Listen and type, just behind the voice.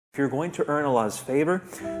If you're going to earn Allah's favor,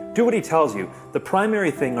 do what He tells you. The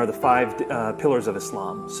primary thing are the five pillars of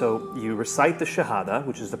Islam. So you recite the Shahada,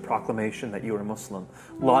 which is the proclamation that you are a Muslim.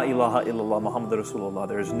 La ilaha illallah Muhammad Rasulullah.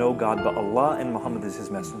 There is no God but Allah and Muhammad is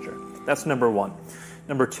His messenger. That's number one.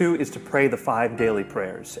 Number two is to pray the 5 daily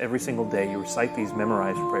prayers. Every single day you recite these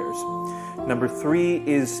memorized prayers. Number three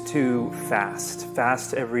is to fast.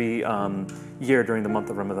 Fast every year during the month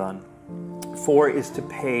of Ramadan. 4 is to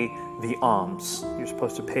pay the alms. You're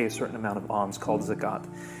supposed to pay a certain amount of alms called zakat.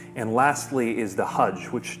 And lastly is the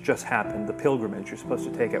Hajj, which just happened, the pilgrimage you're supposed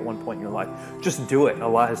to take at one point in your life. Just do it.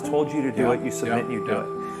 Allah has told you to do it, you submit, you do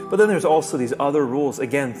it. But then there's also these other rules,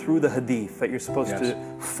 again, through the hadith that you're supposed to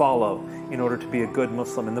follow in order to be a good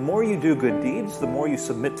Muslim. And the more you do good deeds, the more you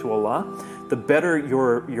submit to Allah, the better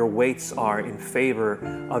your weights are in favor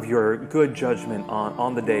of your good judgment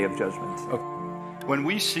on the day of judgment. Okay. When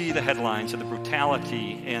we see the headlines of the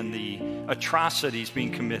brutality and the atrocities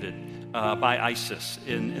being committed by ISIS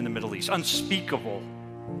in the Middle East, unspeakable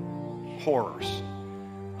horrors,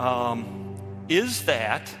 is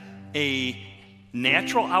that a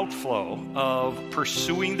natural outflow of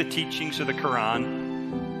pursuing the teachings of the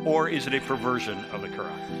Quran, or is it a perversion of the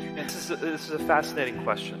Quran? This is a fascinating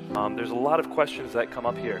question. There's a lot of questions that come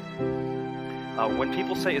up here. When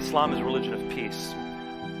people say Islam is a religion of peace,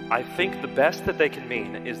 I think the best that they can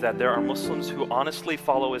mean is that there are Muslims who honestly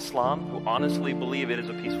follow Islam, who honestly believe it is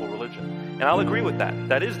a peaceful religion. And I'll agree with that.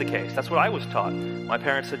 That is the case. That's what I was taught. My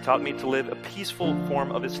parents had taught me to live a peaceful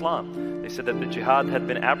form of Islam. They said that the jihad had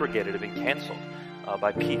been abrogated, had been canceled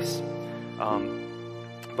by peace.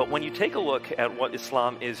 But when you take a look at what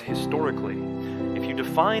Islam is historically, if you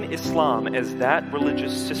define Islam as that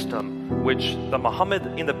religious system which the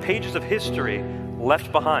Muhammad in the pages of history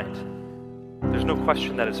left behind, there's no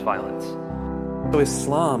question that it's violence. So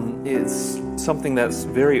Islam is something that's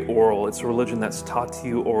very oral. It's a religion that's taught to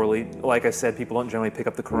you orally. Like I said, people don't generally pick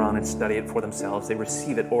up the Quran and study it for themselves. They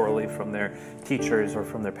receive it orally from their teachers or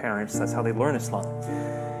from their parents. That's how they learn Islam.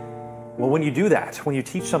 Well, when you do that, when you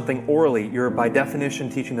teach something orally, you're by definition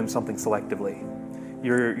teaching them something selectively.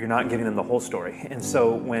 You're not giving them the whole story. And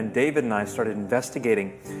so when David and I started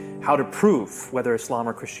investigating how to prove whether Islam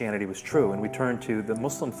or Christianity was true, and we turned to the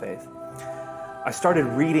Muslim faith, I started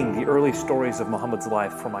reading the early stories of Muhammad's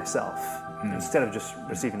life for myself, instead of just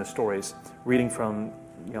receiving the stories, reading from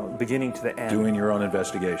beginning to the end. Doing your own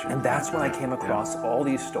investigation. And that's when I came across all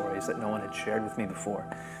these stories that no one had shared with me before.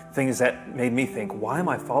 Things that made me think, why am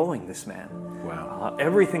I following this man? Wow.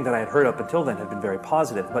 Everything that I had heard up until then had been very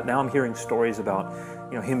positive, but now I'm hearing stories about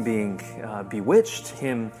him being bewitched,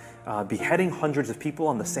 him beheading hundreds of people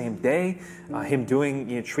on the same day, him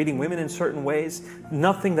doing treating women in certain ways,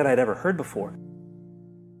 nothing that I'd ever heard before.